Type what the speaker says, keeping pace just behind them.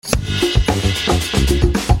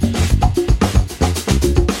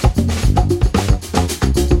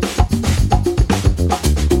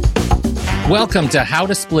Welcome to How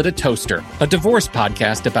to Split a Toaster, a divorce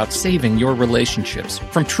podcast about saving your relationships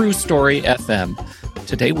from True Story FM.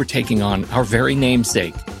 Today we're taking on our very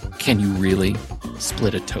namesake. Can you really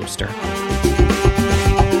split a toaster?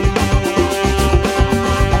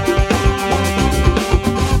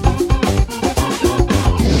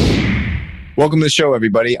 Welcome to the show,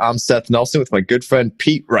 everybody. I'm Seth Nelson with my good friend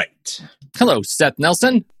Pete Wright. Hello, Seth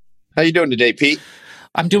Nelson. How you doing today, Pete?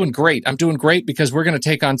 I'm doing great. I'm doing great because we're going to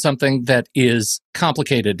take on something that is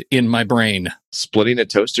complicated in my brain. Splitting a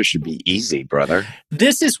toaster should be easy, brother.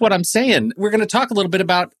 This is what I'm saying. We're going to talk a little bit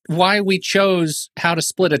about why we chose How to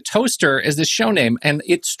Split a Toaster as this show name. And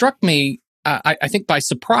it struck me, I think, by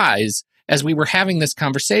surprise as we were having this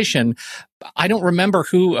conversation. I don't remember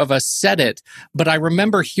who of us said it, but I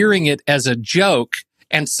remember hearing it as a joke,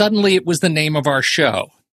 and suddenly it was the name of our show.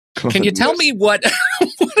 Can you tell me what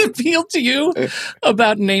appealed to you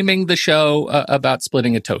about naming the show about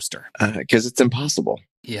splitting a toaster? Because it's impossible.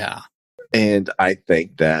 Yeah. And I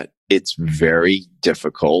think that it's very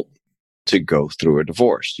difficult to go through a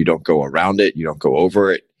divorce. You don't go around it. You don't go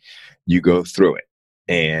over it. You go through it.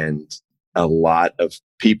 And a lot of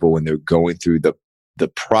people, when they're going through the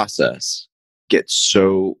process, get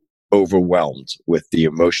so overwhelmed with the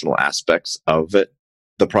emotional aspects of it,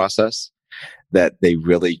 the process, that they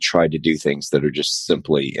really try to do things that are just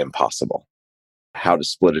simply impossible. How to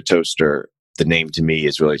Split a Toaster, the name to me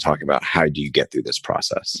is really talking about how do you get through this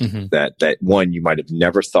process? Mm-hmm. That one you might have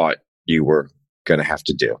never thought you were going to have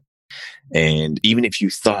to do. And even if you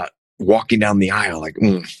thought walking down the aisle, like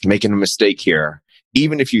making a mistake here,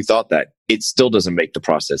 even if you thought that, it still doesn't make the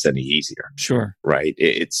process any easier. Sure. Right?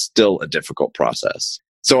 It's still a difficult process.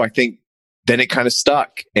 So I think then it kind of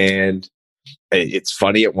stuck. And it's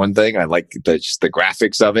funny at one thing. I like just the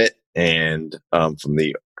graphics of it and from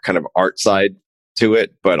the kind of art side to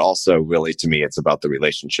it. But also really to me, it's about the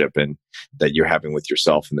relationship and that you're having with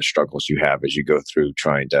yourself and the struggles you have as you go through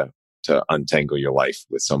trying to untangle your life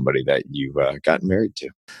with somebody that you've gotten married to.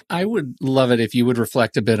 I would love it if you would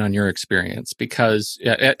reflect a bit on your experience because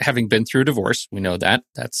having been through divorce, we know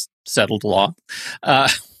that's settled law.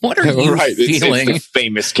 What are you feeling? It's the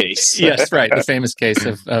famous case. Yes, right. The famous case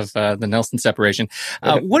of the Nelson separation.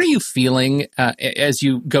 What are you feeling as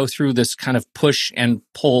you go through this kind of push and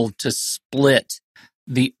pull to split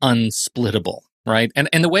the unsplittable? Right.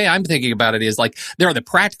 And the way I'm thinking about it is like there are the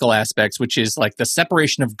practical aspects, which is like the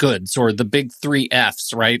separation of goods or the big 3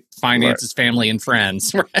 F's, right? Finances, family, and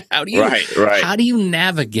friends. How do you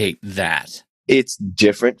navigate that? It's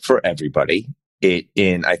different for everybody.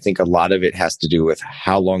 And I think a lot of it has to do with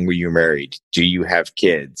how long were you married? Do you have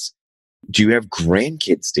kids? Do you have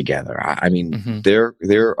grandkids together? I mean, there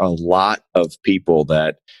are a lot of people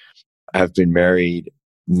that have been married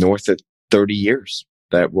north of 30 years.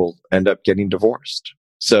 That will end up getting divorced.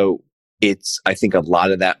 So I think a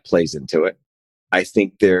lot of that plays into it. I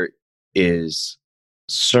think there is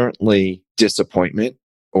certainly disappointment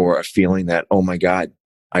or a feeling that, oh my God,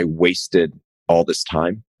 I wasted all this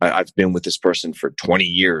time. I've been with this person for 20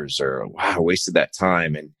 years or wow, I wasted that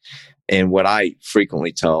time. And what I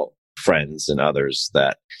frequently tell friends and others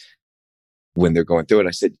that when they're going through it,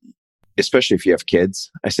 I said, especially if you have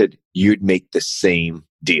kids, I said, you'd make the same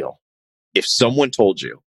deal. If someone told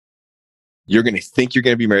you, you're going to think you're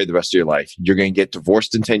going to be married the rest of your life, you're going to get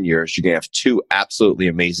divorced in 10 years, you're going to have 2 absolutely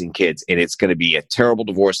amazing kids, and it's going to be a terrible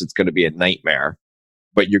divorce, it's going to be a nightmare,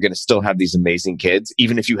 but you're going to still have these amazing kids,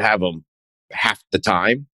 even if you have them half the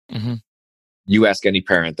time, you ask any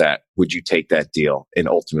parent that, would you take that deal? And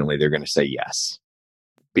ultimately, they're going to say yes.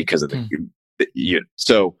 Because of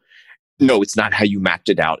So, no, it's not how you mapped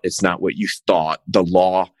it out. It's not what you thought. The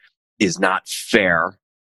law is not fair.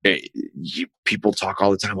 People talk all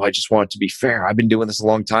the time, well, I just want it to be fair. I've been doing this a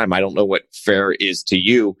long time. I don't know what fair is to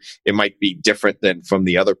you. It might be different than from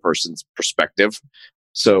the other person's perspective.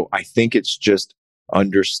 So I think it's just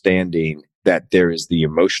understanding that there is the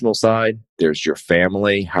emotional side. There's your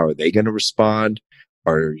family. How are they going to respond?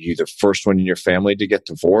 Are you the first one in your family to get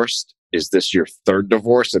divorced? Is this your 3rd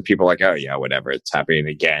divorce? And people are like, oh yeah, whatever. It's happening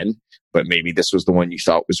again. But maybe this was the one you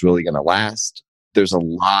thought was really going to last. There's a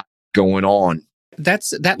lot going on.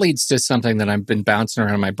 That leads to something that I've been bouncing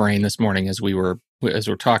around in my brain this morning as we're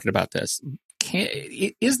talking about this.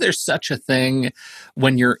 Is there such a thing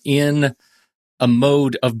when you're in a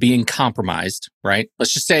mode of being compromised, right?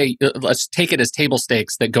 Let's just say, let's take it as table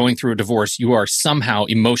stakes that going through a divorce, you are somehow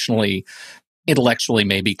emotionally, intellectually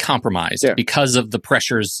maybe compromised because of the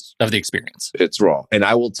pressures of the experience. It's raw. And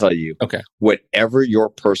I will tell you, whatever your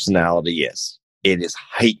personality is, it is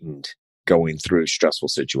heightened going through stressful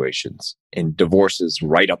situations, and divorce is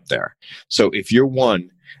right up there. So if you're one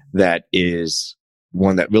that is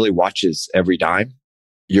one that really watches every dime,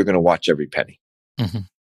 you're going to watch every penny. Mm-hmm.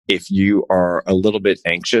 If you are a little bit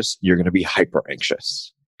anxious, you're going to be hyper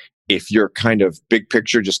anxious. If you're kind of big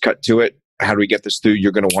picture, just cut to it. How do we get this through?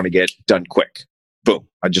 You're going to want to get done quick. Boom.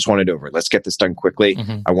 I just want it over. Let's get this done quickly.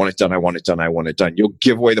 Mm-hmm. I want it done. I want it done. I want it done. You'll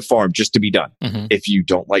give away the farm just to be done. Mm-hmm. If you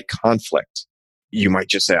don't like conflict, you might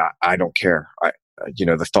just say, I don't care.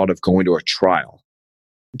 The thought of going to a trial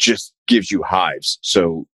just gives you hives.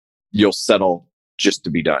 So you'll settle just to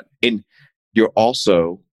be done. And you're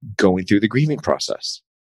also going through the grieving process.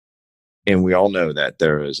 And we all know that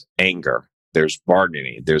there is anger, there's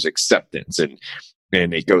bargaining, there's acceptance, and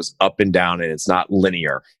it goes up and down, and it's not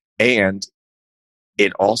linear. And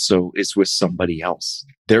it also is with somebody else.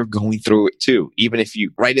 They're going through it too. Even if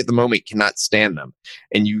you right at the moment cannot stand them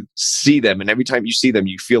and you see them, and every time you see them,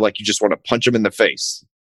 you feel like you just want to punch them in the face.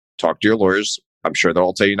 Talk to your lawyers. I'm sure they'll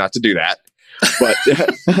all tell you not to do that.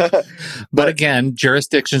 But again,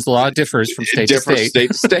 jurisdiction's law differs from state to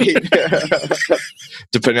state.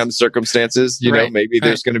 Depending on the circumstances, maybe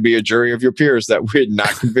there's going to be a jury of your peers that would not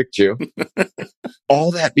convict you.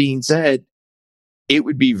 All that being said, it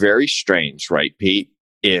would be very strange, right, Pete,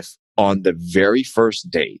 if on the very first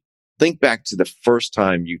date, think back to the first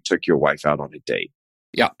time you took your wife out on a date.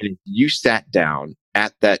 Yeah. And you sat down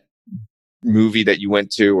at that movie that you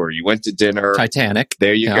went to, or you went to dinner. Titanic.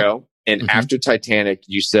 There you go. And after Titanic,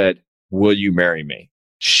 you said, will you marry me?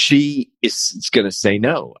 She is going to say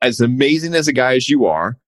no. As amazing as a guy as you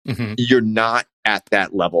are, you're not at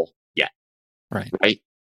that level yet. Right.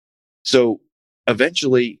 So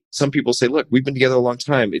eventually, some people say, look, we've been together a long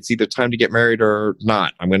time. It's either time to get married or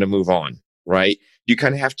not. I'm going to move on. Right. You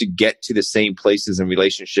kind of have to get to the same places and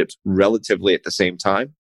relationships relatively at the same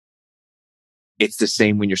time. It's the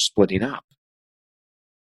same when you're splitting up.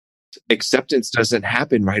 Acceptance doesn't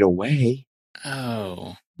happen right away.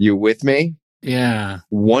 Oh. You with me? Yeah.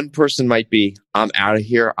 One person might be, I'm out of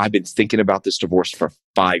here. I've been thinking about this divorce for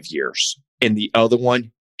 5 years. And the other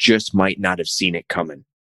one just might not have seen it coming.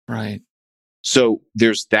 Right. So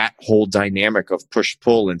there's that whole dynamic of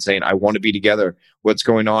push-pull and saying, I want to be together. What's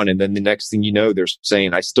going on? And then the next thing you know, they're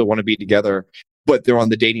saying, I still want to be together. But they're on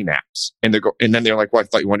the dating apps, and then they're like, well, I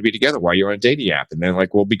thought you want to be together. Why are you on a dating app? And they're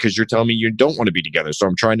like, well, because you're telling me you don't want to be together. So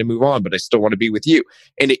I'm trying to move on, but I still want to be with you.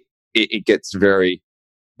 And it gets very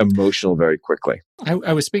emotional very quickly.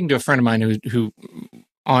 I was speaking to a friend of mine who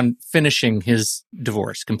on finishing his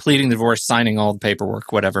divorce, completing the divorce, signing all the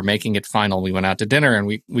paperwork, whatever, making it final. We went out to dinner and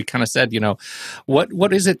we kind of said,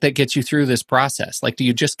 what is it that gets you through this process? Like, do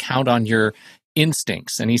you just count on your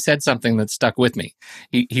instincts? And he said something that stuck with me.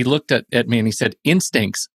 He looked at me and he said,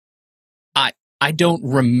 instincts, I don't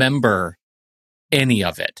remember any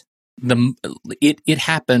of it. It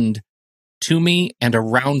happened to me and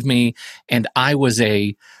around me, and I was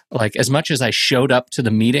as much as I showed up to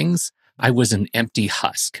the meetings, I was an empty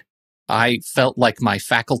husk. I felt like my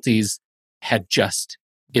faculties had just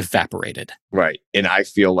evaporated. Right. And I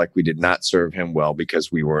feel like we did not serve him well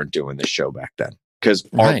because we weren't doing the show back then. Because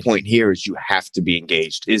our point here is you have to be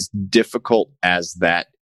engaged. As difficult as that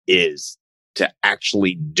is to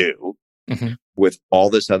actually do with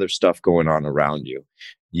all this other stuff going on around you,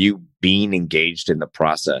 you being engaged in the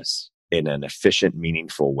process in an efficient,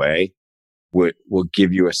 meaningful way will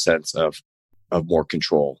give you a sense of more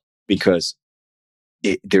control, because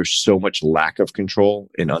there's so much lack of control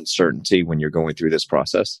and uncertainty when you're going through this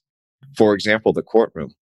process. For example, the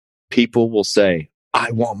courtroom. People will say,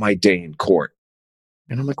 I want my day in court.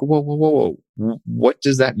 And I'm like, whoa. What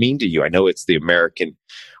does that mean to you? I know it's the American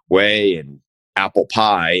way and apple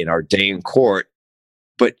pie and our day in court,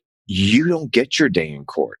 but you don't get your day in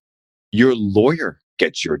court. Your lawyer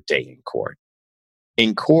gets your day in court.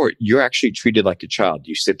 In court, you're actually treated like a child.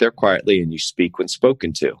 You sit there quietly and you speak when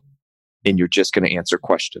spoken to, and you're just going to answer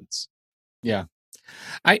questions. Yeah.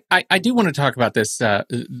 I do want to talk about this,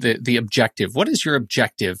 the objective. What is your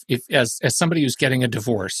objective if as somebody who's getting a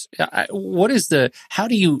divorce? How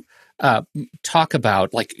do you talk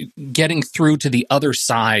about like getting through to the other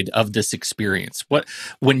side of this experience?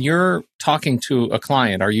 When you're talking to a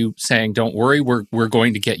client, are you saying, don't worry, we're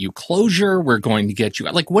going to get you closure, we're going to get you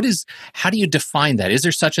how do you define that? Is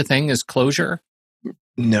there such a thing as closure?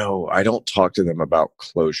 No, I don't talk to them about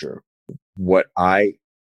closure. What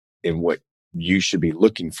you should be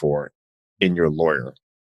looking for in your lawyer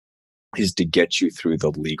is to get you through the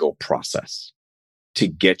legal process, to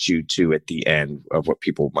get you to at the end of what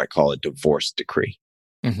people might call a divorce decree.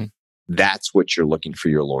 Mm-hmm. That's what you're looking for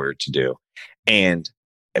your lawyer to do. And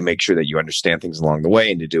make sure that you understand things along the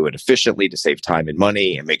way, and to do it efficiently, to save time and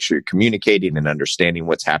money, and make sure you're communicating and understanding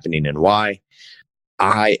what's happening and why.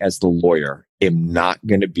 I, as the lawyer, am not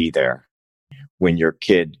going to be there when your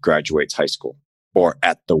kid graduates high school or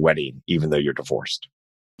at the wedding, even though you're divorced.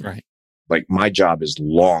 Right. Like my job is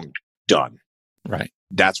long done. Right.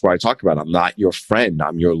 That's why I talk about, I'm not your friend.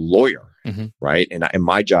 I'm your lawyer. Mm-hmm. Right. And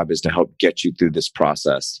my job is to help get you through this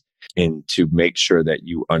process and to make sure that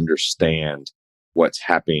you understand what's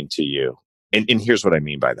happening to you. And here's what I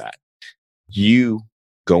mean by that. You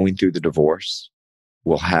going through the divorce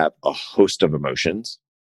will have a host of emotions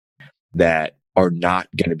that are not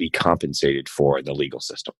going to be compensated for in the legal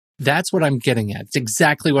system. That's what I'm getting at. It's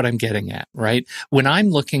exactly what I'm getting at, right? When I'm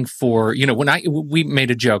looking for, we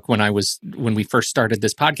made a joke when we first started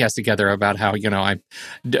this podcast together about how,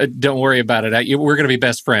 don't worry about it. We're going to be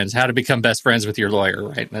best friends. How to become best friends with your lawyer,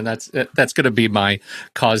 right? And that's going to be my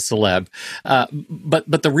cause celeb.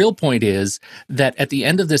 But the real point is that at the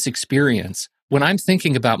end of this experience, when I'm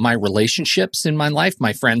thinking about my relationships in my life,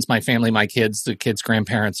 my friends, my family, my kids, the kids'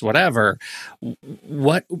 grandparents, whatever,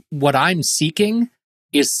 what I'm seeking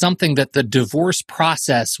is something that the divorce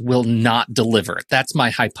process will not deliver. That's my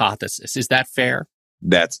hypothesis. Is that fair?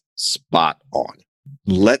 That's spot on.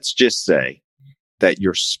 Let's just say that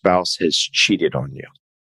your spouse has cheated on you.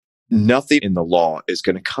 Nothing in the law is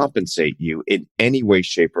going to compensate you in any way,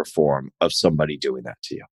 shape, or form of somebody doing that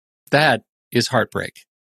to you. That is heartbreak.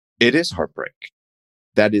 It is heartbreak.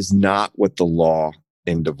 That is not what the law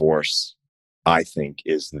in divorce, I think,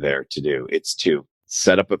 is there to do. It's to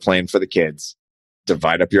set up a plan for the kids,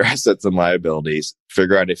 divide up your assets and liabilities,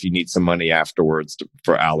 figure out if you need some money afterwards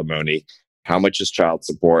for alimony, how much is child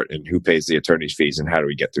support, and who pays the attorney's fees, and how do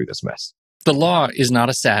we get through this mess? The law is not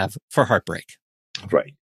a salve for heartbreak.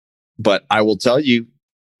 Right. But I will tell you,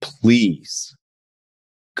 please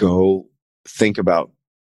go think about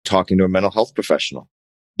talking to a mental health professional,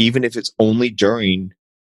 even if it's only during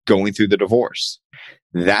going through the divorce.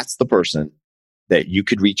 That's the person that you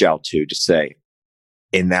could reach out to say,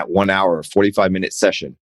 in that 1 hour or 45-minute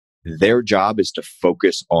session, their job is to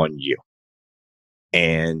focus on you.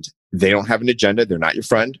 And they don't have an agenda. They're not your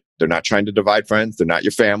friend. They're not trying to divide friends. They're not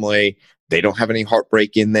your family. They don't have any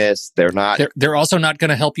heartbreak in this. They're not. They're also not going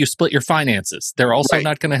to help you split your finances. They're also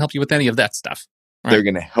not going to help you with any of that stuff. Right. They're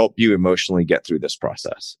going to help you emotionally get through this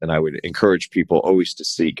process. And I would encourage people always to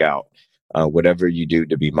seek out whatever you do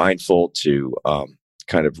to be mindful, to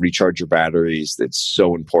kind of recharge your batteries. That's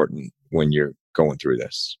so important when you're going through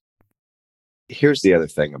this. Here's the other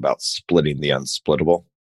thing about splitting the unsplittable.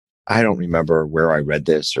 I don't remember where I read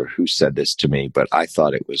this or who said this to me, but I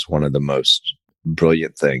thought it was one of the most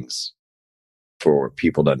brilliant things for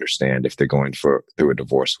people to understand if they're going through a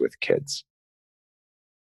divorce with kids.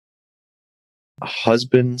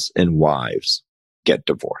 Husbands and wives get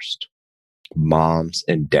divorced. Moms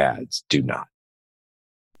and dads do not.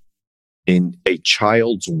 In a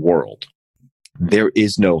child's world, there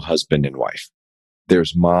is no husband and wife.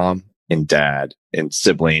 There's mom and dad and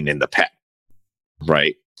sibling and the pet,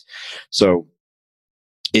 right? So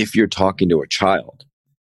if you're talking to a child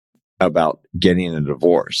about getting a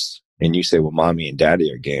divorce and you say, well, mommy and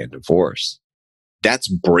daddy are getting a divorce, that's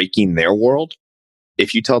breaking their world.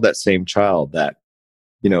 If you tell that same child that,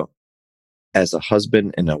 as a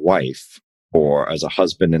husband and a wife, or as a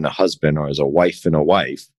husband and a husband, or as a wife and a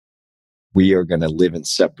wife, we are going to live in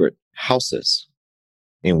separate houses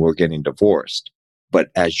and we're getting divorced. But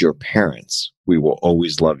as your parents, we will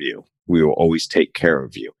always love you. We will always take care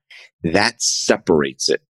of you. That separates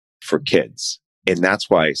it for kids. And that's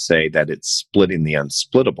why I say that it's splitting the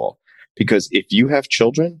unsplittable. Because if you have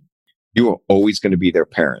children, you are always going to be their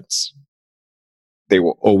parents. They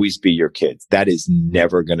will always be your kids. That is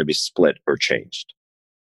never going to be split or changed.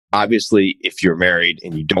 Obviously, if you're married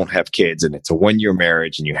and you don't have kids and it's a 1-year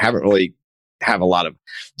marriage and you haven't really have a lot of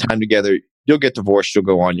time together, you'll get divorced. You'll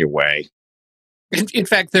go on your way. In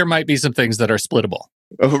fact, there might be some things that are splittable.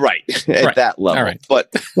 Oh, right. At that level. All right.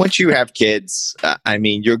 But once you have kids,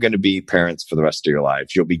 you're going to be parents for the rest of your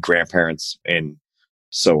life. You'll be grandparents and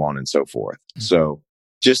so on and so forth. Mm-hmm. So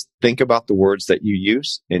just think about the words that you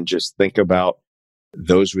use and just think about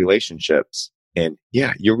those relationships. And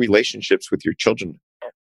yeah, your relationships with your children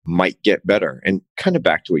might get better. And kind of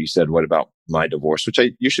back to what you said, what about my divorce, which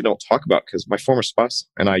I usually don't talk about because my former spouse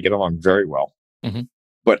and I get along very well. Mm-hmm.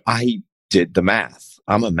 But I did the math.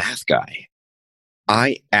 I'm a math guy.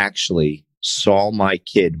 I actually saw my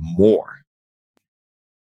kid more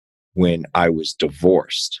when I was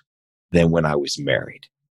divorced than when I was married.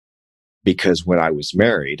 Because when I was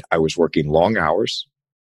married, I was working long hours.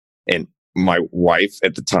 And my wife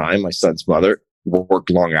at the time, my son's mother, worked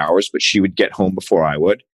long hours, but she would get home before I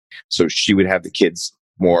would. So she would have the kids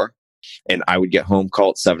more. And I would get home,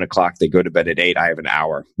 call at 7 o'clock. They go to bed at 8. I have an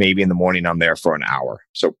hour. Maybe in the morning, I'm there for an hour.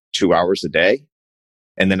 So 2 hours a day.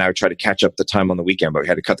 And then I would try to catch up the time on the weekend, but we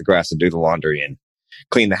had to cut the grass and do the laundry and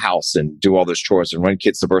clean the house and do all those chores and run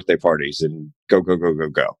kids to birthday parties and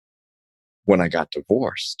go. When I got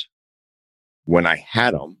divorced, when I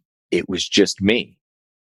had them, it was just me.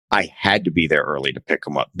 I had to be there early to pick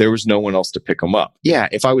them up. There was no one else to pick them up. Yeah,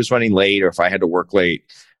 if I was running late or if I had to work late,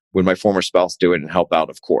 would my former spouse do it and help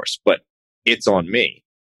out? Of course. But it's on me.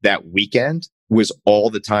 That weekend was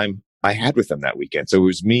all the time I had with them that weekend. So it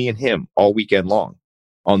was me and him all weekend long.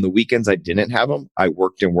 On the weekends I didn't have them, I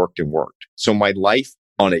worked and worked and worked. So my life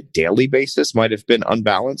on a daily basis might have been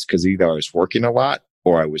unbalanced because either I was working a lot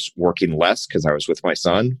or I was working less because I was with my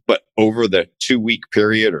son. But over the 2-week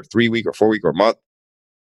period or 3-week or 4-week or month,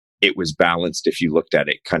 it was balanced if you looked at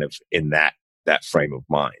it kind of in that frame of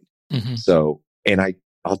mind. Mm-hmm. So, and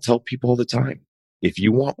I'll tell people all the time, if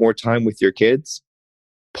you want more time with your kids,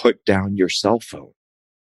 put down your cell phone.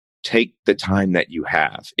 Take the time that you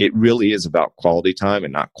have. It really is about quality time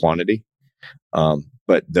and not quantity.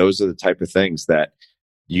 But those are the type of things that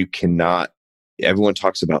you cannot, everyone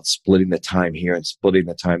talks about splitting the time here and splitting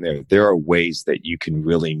the time there. There are ways that you can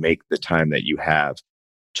really make the time that you have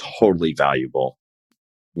totally valuable.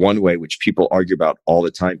 One way, which people argue about all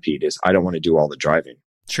the time, Pete, is I don't want to do all the driving.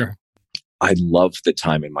 Sure. I love the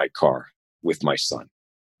time in my car with my son.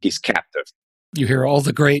 He's captive. You hear all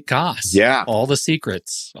the great goss. Yeah. All the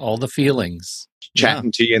secrets, all the feelings.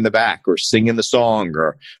 Chatting to you in the back or singing the song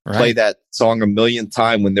or play that song a million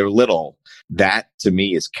times when they're little. That to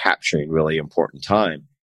me is capturing really important time.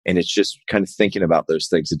 And it's just kind of thinking about those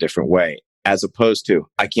things a different way, as opposed to,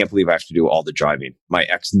 I can't believe I have to do all the driving. My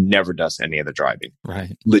ex never does any of the driving.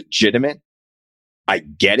 Right. Legitimate. I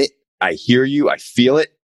get it. I hear you. I feel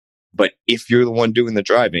it. But if you're the one doing the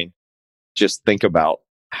driving, just think about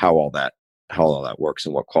how all that works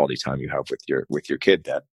and what quality time you have with your kid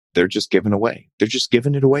that they're just giving away. They're just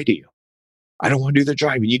giving it away to you. I don't want to do the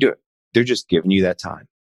driving. You do it. They're just giving you that time.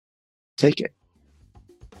 Take it.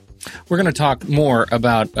 We're going to talk more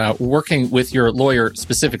about working with your lawyer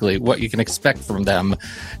specifically, what you can expect from them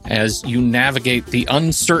as you navigate the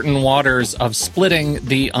uncertain waters of splitting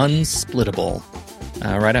the unsplittable,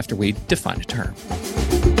 right after we define a term.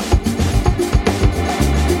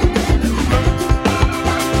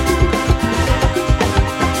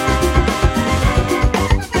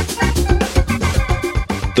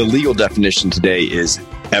 The legal definition today is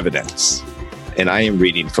evidence, and I am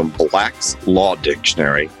reading from Black's Law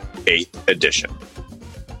Dictionary, 8th edition.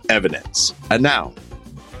 Evidence, a noun,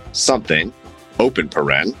 something, open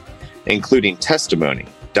paren, including testimony,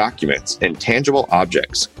 documents, and tangible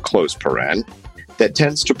objects, close paren, that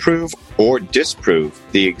tends to prove or disprove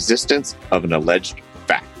the existence of an alleged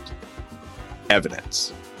fact.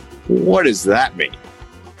 Evidence. What does that mean?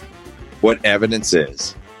 What evidence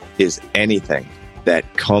is anything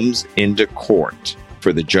that comes into court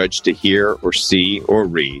for the judge to hear or see or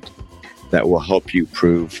read that will help you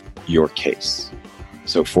prove your case.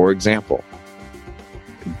 So for example,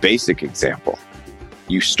 basic example,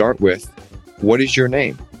 you start with, what is your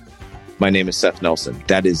name? My name is Seth Nelson.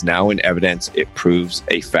 That is now in evidence. It proves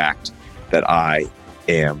a fact that I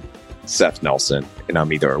am Seth Nelson and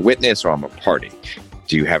I'm either a witness or I'm a party.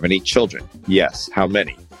 Do you have any children? Yes. How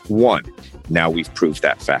many? 1. Now we've proved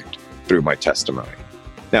that fact through my testimony.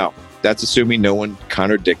 Now, that's assuming no one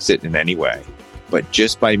contradicts it in any way. But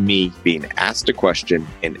just by me being asked a question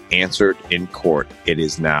and answered in court, it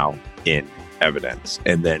is now in evidence.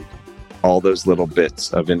 And then all those little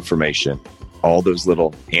bits of information, all those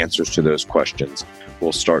little answers to those questions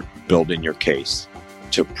will start building your case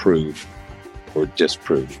to prove or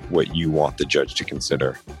disprove what you want the judge to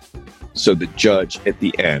consider. So the judge at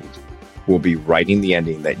the end will be writing the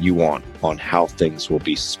ending that you want on how things will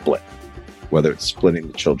be split, whether it's splitting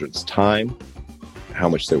the children's time, how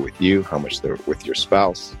much they're with you, how much they're with your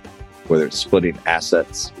spouse, whether it's splitting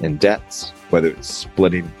assets and debts, whether it's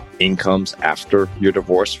splitting incomes after your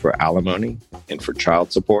divorce for alimony and for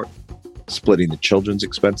child support, splitting the children's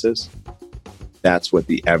expenses. That's what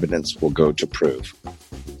the evidence will go to prove,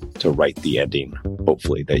 to write the ending,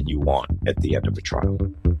 hopefully, that you want at the end of a trial.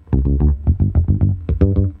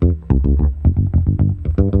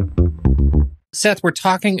 Seth, we're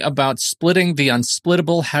talking about splitting the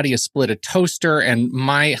unsplittable. How do you split a toaster? And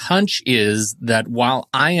my hunch is that while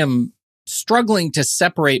I am struggling to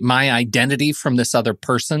separate my identity from this other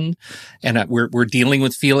person, and we're dealing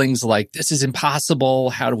with feelings like, this is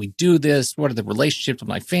impossible. How do we do this? What are the relationships with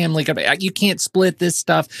my family? You can't split this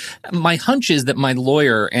stuff. My hunch is that my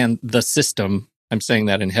lawyer and the system, I'm saying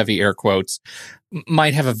that in heavy air quotes,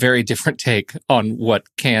 might have a very different take on what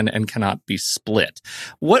can and cannot be split.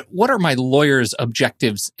 What are my lawyer's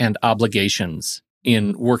objectives and obligations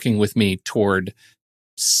in working with me toward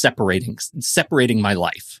separating my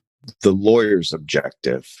life. The lawyer's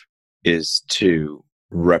objective is to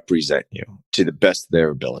represent you to the best of their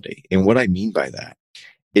ability. And what I mean by that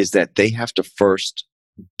is that they have to first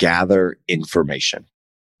gather information.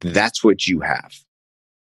 That's what you have.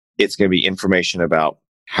 It's going to be information about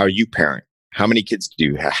how you parent. How many kids do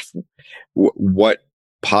you have? What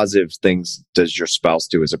positive things does your spouse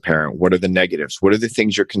do as a parent? What are the negatives? What are the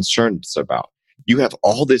things you're concerned about? You have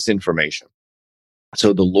all this information.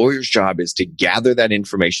 So the lawyer's job is to gather that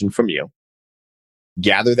information from you,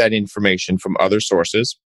 gather that information from other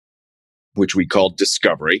sources, which we call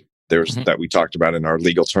discovery. There's that we talked about in our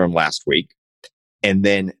legal term last week. And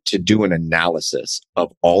then to do an analysis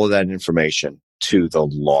of all of that information to the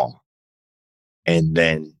law, and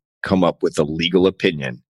then come up with a legal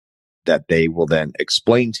opinion that they will then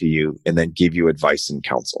explain to you and then give you advice and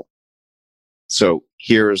counsel. So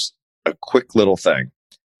here's a quick little thing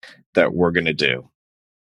that we're going to do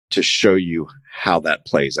to show you how that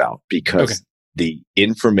plays out, because the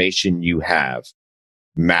information you have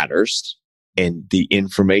matters, and the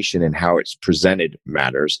information and how it's presented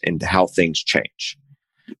matters, and how things change.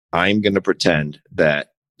 I'm going to pretend that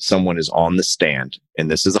someone is on the stand,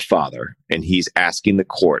 and this is a father, and he's asking the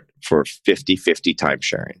court for 50-50 time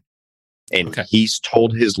sharing. And he's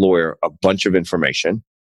told his lawyer a bunch of information.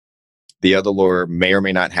 The other lawyer may or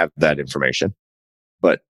may not have that information,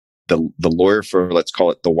 but the lawyer for, let's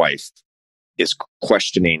call it the wife, is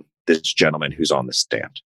questioning this gentleman who's on the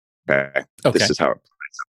stand. Okay. This is how it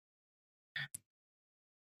plays out.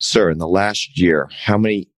 Sir, in the last year, how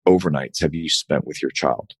many overnights have you spent with your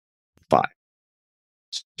child? 5.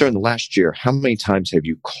 Sir, in the last year, how many times have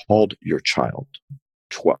you called your child?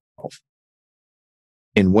 12.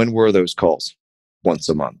 And when were those calls? Once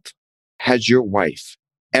a month. Has your wife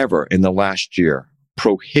ever in the last year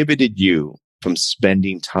prohibited you from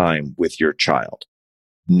spending time with your child?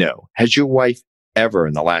 No. Has your wife ever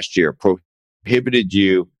in the last year prohibited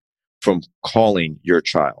you from calling your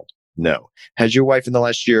child? No. Has your wife in the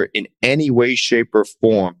last year in any way, shape, or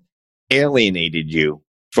form alienated you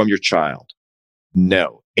from your child?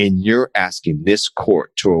 No. And you're asking this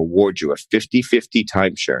court to award you a 50-50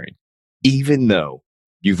 time sharing, even though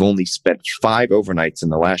you've only spent 5 overnights in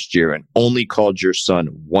the last year and only called your son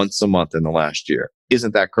once a month in the last year.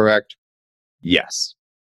 Isn't that correct? Yes.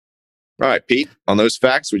 All right, Pete, on those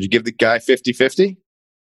facts, would you give the guy 50-50?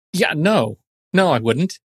 Yeah, no. No, I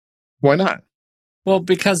wouldn't. Why not? Well,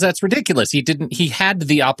 because that's ridiculous. He had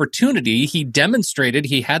the opportunity. He demonstrated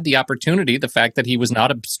he had the opportunity, the fact that he was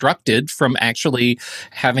not obstructed from actually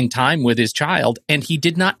having time with his child, and he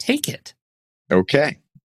did not take it. Okay.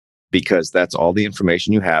 Because that's all the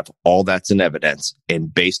information you have, all that's in evidence.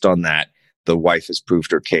 And based on that, the wife has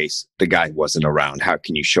proved her case. The guy wasn't around. How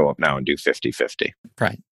can you show up now and do 50-50?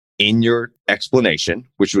 Right. In your explanation,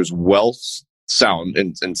 which was well sound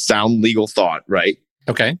and sound legal thought, right?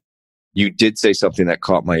 Okay. You did say something that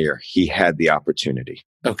caught my ear. He had the opportunity.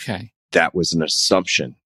 Okay. That was an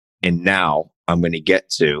assumption. And now I'm going to get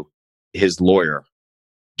to his lawyer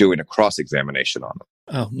doing a cross-examination on him.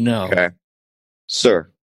 Oh, no. Okay.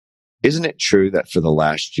 Sir, isn't it true that for the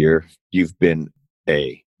last year, you've been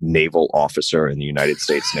a naval officer in the United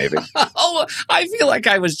States Navy? Oh, I feel like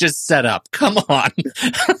I was just set up. Come on.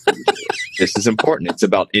 This is important. It's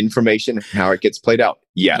about information and how it gets played out.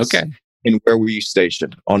 Yes. Okay. And where were you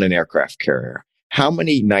stationed? On an aircraft carrier. How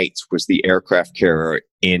many nights was the aircraft carrier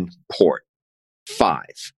in port? 5.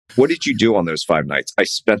 What did you do on those 5 nights? I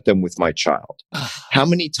spent them with my child. How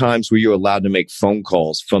many times were you allowed to make phone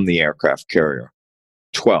calls from the aircraft carrier?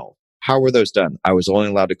 12. How were those done? I was only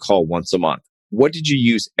allowed to call once a month. What did you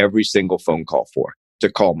use every single phone call for?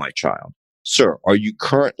 To call my child. Sir, are you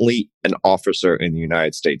currently an officer in the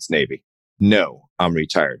United States Navy? No, I'm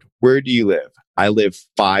retired. Where do you live? I live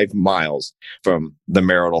 5 miles from the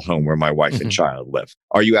marital home where my wife and child live.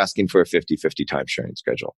 Are you asking for a 50-50 time sharing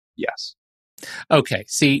schedule? Yes. Okay.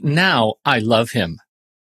 See, now I love him.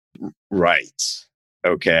 Right.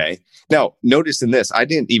 Okay. Now, notice in this, I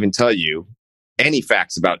didn't even tell you any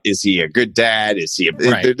facts about, is he a good dad? Is he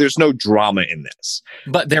there's no drama in this.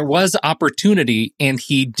 But there was opportunity, and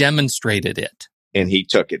he demonstrated it. And he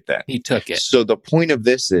took it then. He took it. So the point of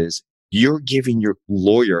this is you're giving your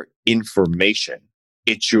lawyer information.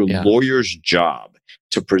 It's your lawyer's job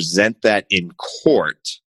to present that in court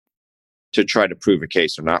to try to prove a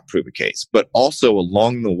case or not prove a case. But also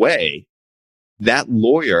along the way, that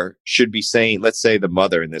lawyer should be saying, let's say the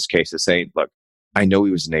mother in this case is saying, look, I know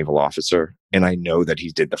he was a naval officer, and I know that he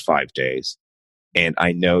did the 5 days, and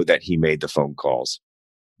I know that he made the phone calls,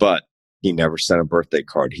 but he never sent a birthday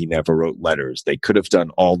card. He never wrote letters. They could have done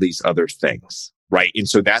all these other things. right? And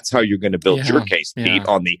so that's how you're going to build your case, Pete,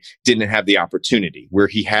 on the didn't have the opportunity where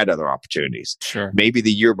he had other opportunities. Sure. Maybe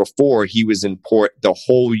the year before he was in court the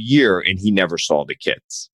whole year and he never saw the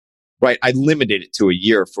kids, right? I limited it to a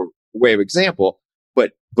year for way of example,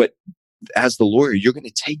 but as the lawyer, you're going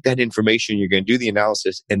to take that information, you're going to do the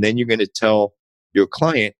analysis, and then you're going to tell your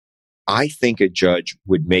client, I think a judge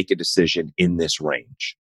would make a decision in this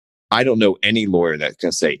range. I don't know any lawyer that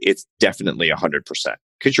can say it's definitely 100%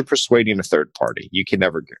 because you're persuading a third party. You can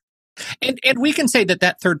never get. And we can say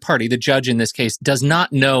that third party, the judge in this case, does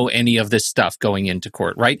not know any of this stuff going into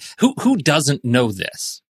court, right? Who doesn't know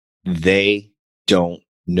this? They don't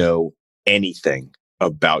know anything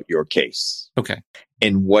about your case. Okay.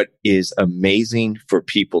 And what is amazing for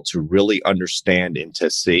people to really understand and to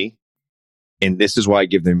see, and this is why I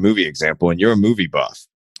give the movie example, and you're a movie buff.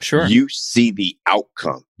 Sure. You see the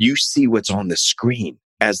outcome. You see what's on the screen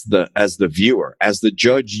as the viewer. As the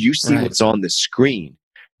judge, you see what's on the screen.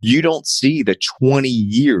 You don't see the 20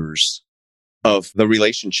 years of the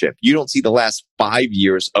relationship. You don't see the last 5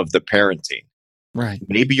 years of the parenting. Right.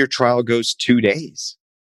 Maybe your trial goes 2 days.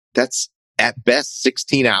 That's at best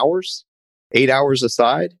 16 hours, 8 hours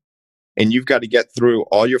aside. And you've got to get through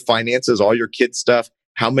all your finances, all your kids' stuff.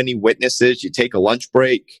 How many witnesses? You take a lunch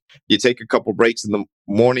break. You take a couple breaks in the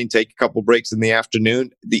morning, take a couple breaks in the afternoon.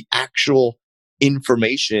 The actual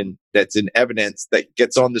information that's in evidence that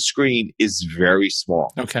gets on the screen is very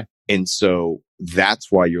small. Okay. And so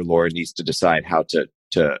that's why your lawyer needs to decide how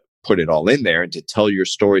to put it all in there and to tell your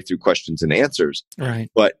story through questions and answers. Right.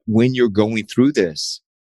 But when you're going through this,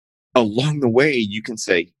 along the way, you can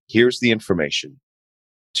say, here's the information.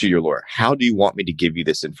 To your lawyer, how do you want me to give you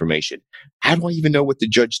this information? How do I even know what the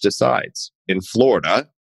judge decides? In Florida,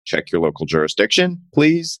 check your local jurisdiction,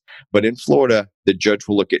 please. But in Florida, the judge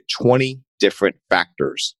will look at 20 different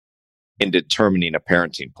factors in determining a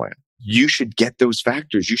parenting plan. You should get those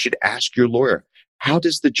factors. You should ask your lawyer, how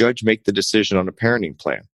does the judge make the decision on a parenting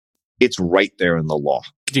plan? It's right there in the law.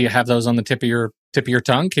 Do you have those on the tip of your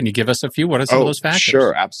tongue? Can you give us a few? What are some of those factors?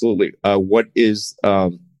 Sure, absolutely. What is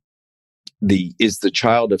the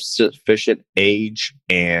child of sufficient age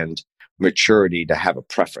and maturity to have a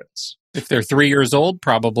preference? If they're 3 years old,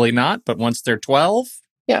 probably not. But once they're 12?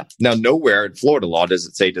 Yeah. Now, nowhere in Florida law does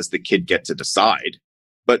it say, does the kid get to decide?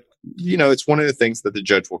 But, it's one of the things that the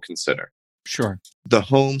judge will consider. Sure. The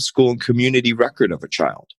home, school, and community record of a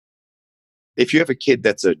child. If you have a kid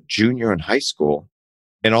that's a junior in high school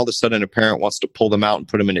and all of a sudden a parent wants to pull them out and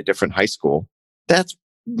put them in a different high school, that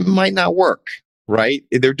might not work. Right?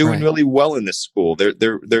 They're doing really well in this school.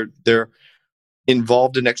 They're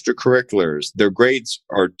involved in extracurriculars. Their grades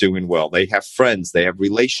are doing well. They have friends. They have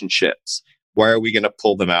relationships. Why are we going to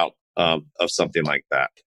pull them out of something like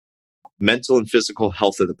that? Mental and physical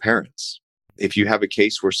health of the parents. If you have a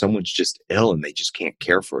case where someone's just ill and they just can't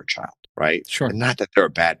care for a child, right? Sure. And not that they're a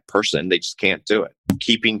bad person. They just can't do it.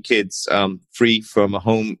 Keeping kids free from a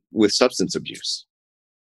home with substance abuse,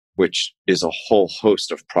 which is a whole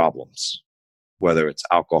host of problems. Whether it's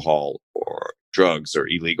alcohol or drugs or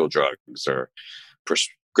illegal drugs or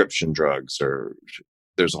prescription drugs, or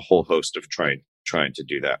there's a whole host of trying to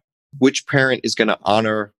do that. Which parent is going to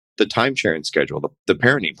honor the time sharing schedule, the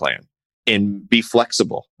parenting plan, and be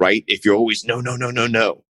flexible, right? If you're always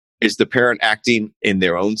no, is the parent acting in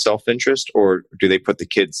their own self-interest, or do they put the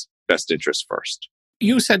kid's best interest first?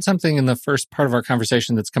 You said something in the first part of our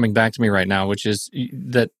conversation that's coming back to me right now, which is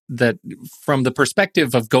that from the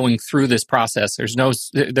perspective of going through this process, there's no,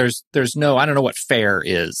 I don't know what fair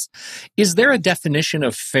is. Is there a definition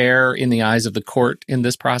of fair in the eyes of the court in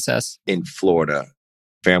this process? In Florida,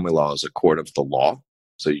 family law is a court of the law.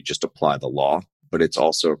 So you just apply the law, but it's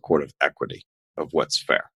also a court of equity of what's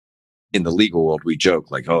fair. In the legal world, we joke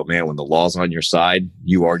like, oh man, when the law's on your side,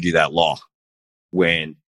 you argue that law.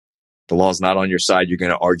 When the law's not on your side, you're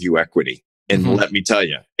going to argue equity. And let me tell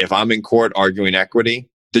you, if I'm in court arguing equity,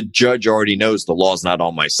 the judge already knows the law's not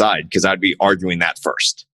on my side because I'd be arguing that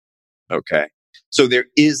first. Okay. So there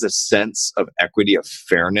is a sense of equity, of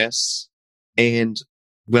fairness. And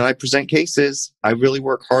when I present cases, I really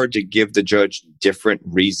work hard to give the judge different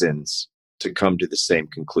reasons to come to the same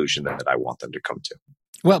conclusion that I want them to come to.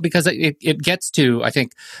 Well, because it gets to, I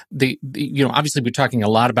think, obviously we're talking a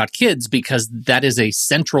lot about kids because that is a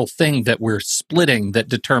central thing that we're splitting that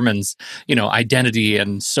determines, identity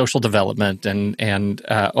and social development and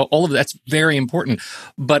all of that's very important.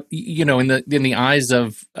 But, in the eyes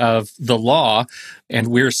of the law, and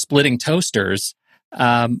we're splitting toasters,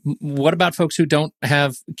 what about folks who don't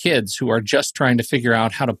have kids, who are just trying to figure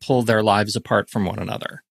out how to pull their lives apart from one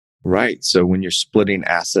another? Right. So when you're splitting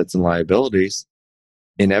assets and liabilities,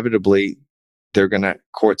 inevitably,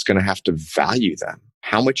 court's gonna have to value them.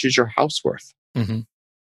 How much is your house worth? Mm-hmm.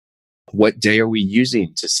 What day are we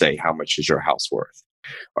using to say how much is your house worth?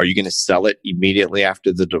 Are you going to sell it immediately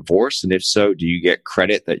after the divorce? And if so, do you get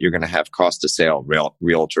credit that you're going to have cost of sale,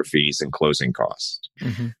 realtor fees, and closing costs?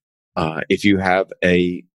 Mm-hmm. If you have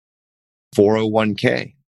a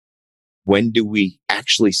 401k, when do we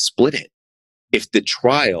actually split it? If the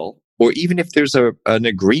trial, or even if there's an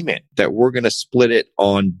agreement that we're going to split it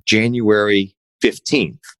on January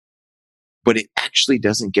 15th, but it actually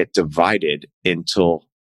doesn't get divided until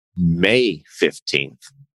May 15th.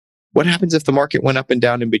 What happens if the market went up and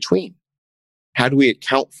down in between? How do we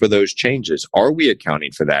account for those changes? Are we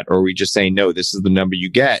accounting for that? Or are we just saying, no, this is the number you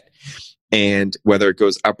get? And whether it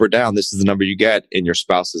goes up or down, this is the number you get, and your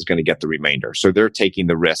spouse is going to get the remainder. So they're taking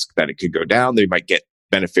the risk that it could go down. They might get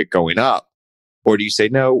benefit going up. Or do you say,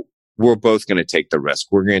 no, we're both going to take the risk.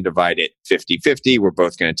 We're going to divide it 50-50. We're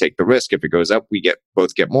both going to take the risk. If it goes up, we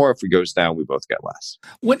both get more. If it goes down, we both get less.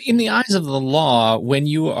 When in the eyes of the law, when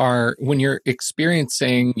you're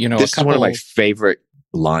experiencing, this is one of my favorite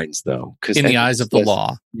lines, though, because in the eyes of the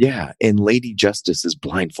law, yeah, and Lady Justice is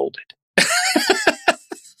blindfolded.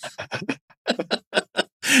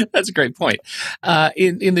 That's a great point.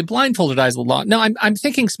 In the blindfolded eyes of the law. No, I'm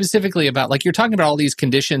thinking specifically about, like, you're talking about all these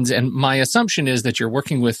conditions, and my assumption is that you're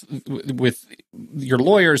working with your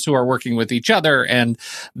lawyers who are working with each other, and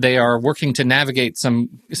they are working to navigate some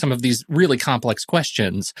of these really complex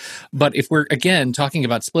questions. But if we're, again, talking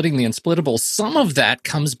about splitting the unsplittable, some of that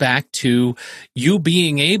comes back to you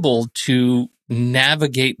being able to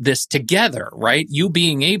navigate this together, right? You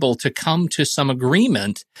being able to come to some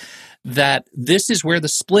agreement that this is where the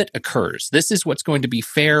split occurs. This is what's going to be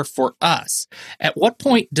fair for us. At what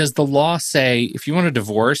point does the law say, if you want a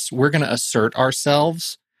divorce, we're going to assert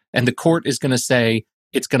ourselves, and the court is going to say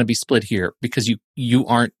it's going to be split here because you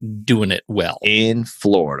aren't doing it well? In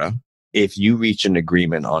Florida, if you reach an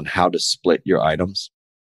agreement on how to split your items,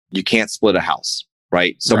 you can't split a house,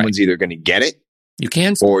 right? Someone's either going to get it. You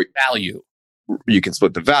can split value. You can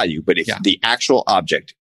split the value, but if the actual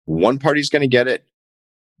object, one party's going to get it,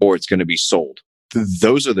 or it's going to be sold.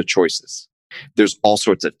 Those are the choices. There's all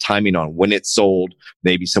sorts of timing on when it's sold.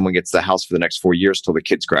 Maybe someone gets the house for the next 4 years till the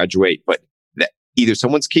kids graduate, but either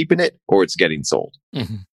someone's keeping it or it's getting sold.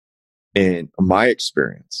 Mm-hmm. In my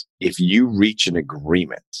experience, if you reach an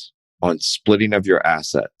agreement on splitting of your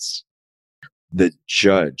assets, the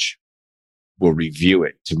judge will review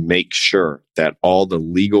it to make sure that all the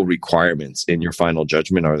legal requirements in your final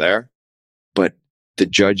judgment are there. But the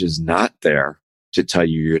judge is not there to tell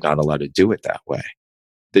you you're not allowed to do it that way.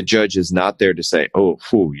 The judge is not there to say, oh,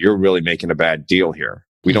 you're really making a bad deal here.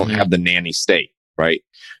 We don't have the nanny state, right?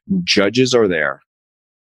 Judges are there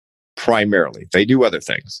primarily. They do other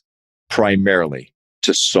things, primarily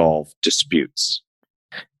to solve disputes.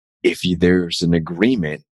 If there's an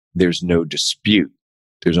agreement, there's no dispute.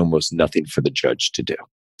 There's almost nothing for the judge to do.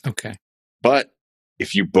 Okay. But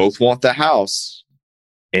if you both want the house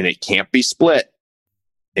and it can't be split,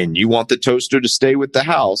 and you want the toaster to stay with the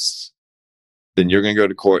house, then you're going to go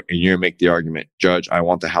to court and you're going to make the argument, Judge, I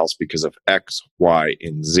want the house because of X, Y,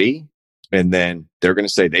 and Z. And then they're going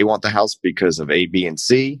to say they want the house because of A, B, and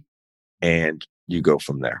C. And you go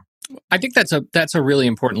from there. I think that's a really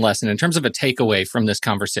important lesson in terms of a takeaway from this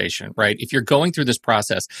conversation, right? If you're going through this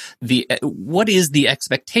process, what is the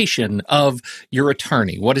expectation of your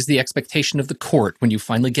attorney? What is the expectation of the court when you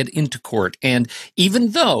finally get into court? And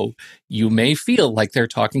even though you may feel like they're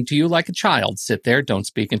talking to you like a child, sit there, don't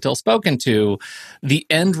speak until spoken to, the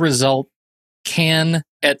end result can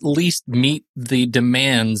at least meet the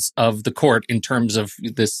demands of the court in terms of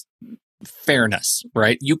this fairness,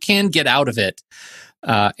 right? You can get out of it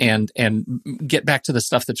and get back to the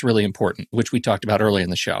stuff that's really important, which we talked about early in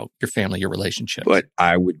the show, your family, your relationship. But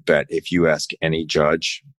I would bet if you ask any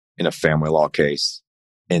judge in a family law case,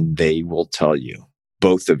 and they will tell you,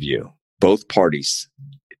 both parties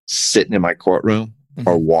sitting in my courtroom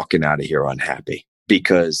are walking out of here unhappy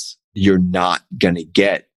because you're not going to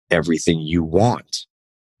get everything you want.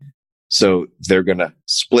 So they're going to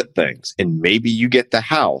split things, and maybe you get the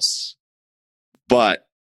house, but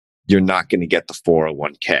you're not going to get the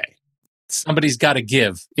 401k. Somebody's got to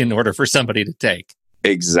give in order for somebody to take.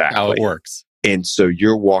 Exactly. How it works. And so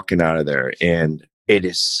you're walking out of there, and it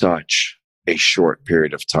is such a short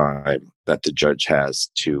period of time that the judge has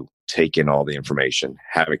to take in all the information,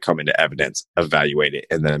 have it come into evidence, evaluate it,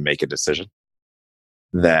 and then make a decision,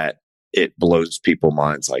 that it blows people's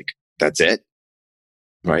minds like, that's it,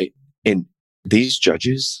 right? And these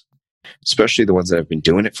judges, especially the ones that have been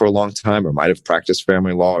doing it for a long time or might have practiced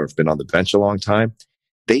family law or have been on the bench a long time,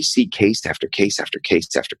 they see case after case after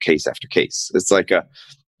case after case after case. It's like a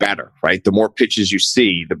batter, right? The more pitches you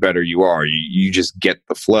see, the better you are. You just get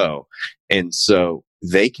the flow. And so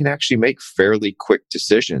they can actually make fairly quick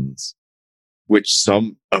decisions, which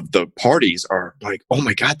some of the parties are like, oh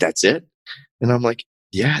my God, that's it. And I'm like,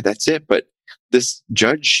 yeah, that's it. But this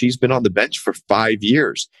judge, she's been on the bench for 5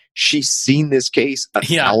 years. She's seen this case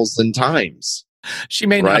 1,000 times. She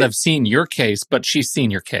may not have seen your case, but she's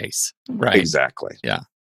seen your case. Right. Exactly. Yeah.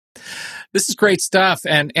 This is great stuff,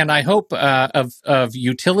 and I hope of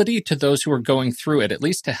utility to those who are going through it, at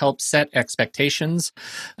least to help set expectations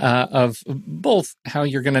of both how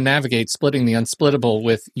you're going to navigate splitting the unsplittable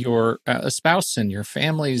with your spouse and your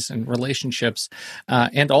families and relationships,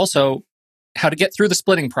 and also how to get through the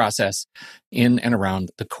splitting process in and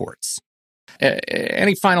around the courts.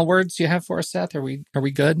 Any final words you have for us, Seth? Are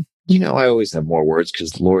we good? I always have more words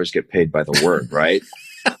because lawyers get paid by the word, right?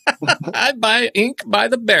 I buy ink by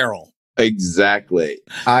the barrel. Exactly.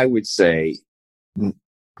 I would say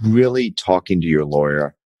really talking to your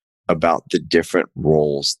lawyer about the different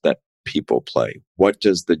roles that people play. What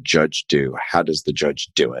does the judge do? How does the judge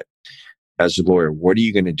do it? As a lawyer, what are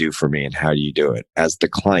you going to do for me and how do you do it? As the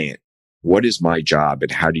client, what is my job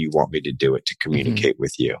and how do you want me to do it to communicate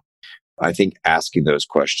with you? I think asking those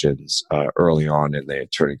questions early on in the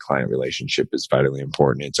attorney-client relationship is vitally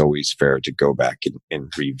important. It's always fair to go back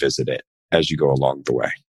and revisit it as you go along the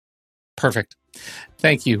way. Perfect.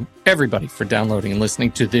 Thank you, everybody, for downloading and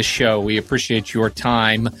listening to this show. We appreciate your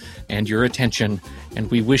time and your attention, and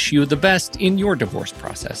we wish you the best in your divorce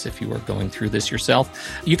process if you are going through this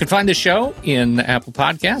yourself. You can find this show in Apple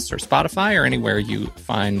Podcasts or Spotify or anywhere you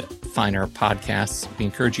find finer podcasts. We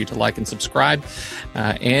encourage you to like and subscribe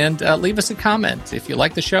and leave us a comment. If you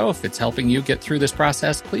like the show, if it's helping you get through this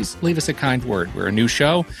process, please leave us a kind word. We're a new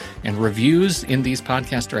show, and reviews in these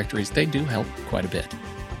podcast directories, they do help quite a bit.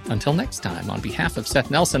 Until next time, on behalf of Seth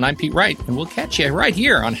Nelson, I'm Pete Wright, and we'll catch you right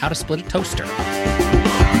here on How to Split a Toaster.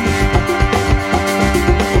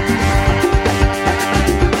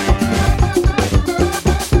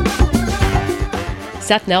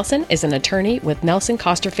 Seth Nelson is an attorney with Nelson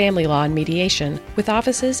Coster Family Law and Mediation, with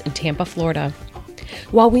offices in Tampa, Florida.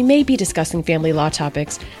 While we may be discussing family law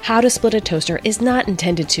topics, How to Split a Toaster is not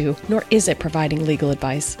intended to, nor is it providing legal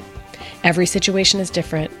advice. Every situation is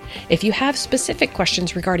different. If you have specific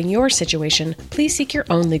questions regarding your situation, please seek your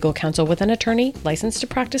own legal counsel with an attorney licensed to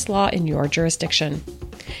practice law in your jurisdiction.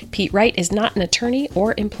 Pete Wright is not an attorney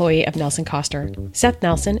or employee of Nelson Coster. Seth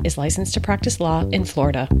Nelson is licensed to practice law in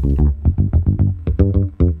Florida.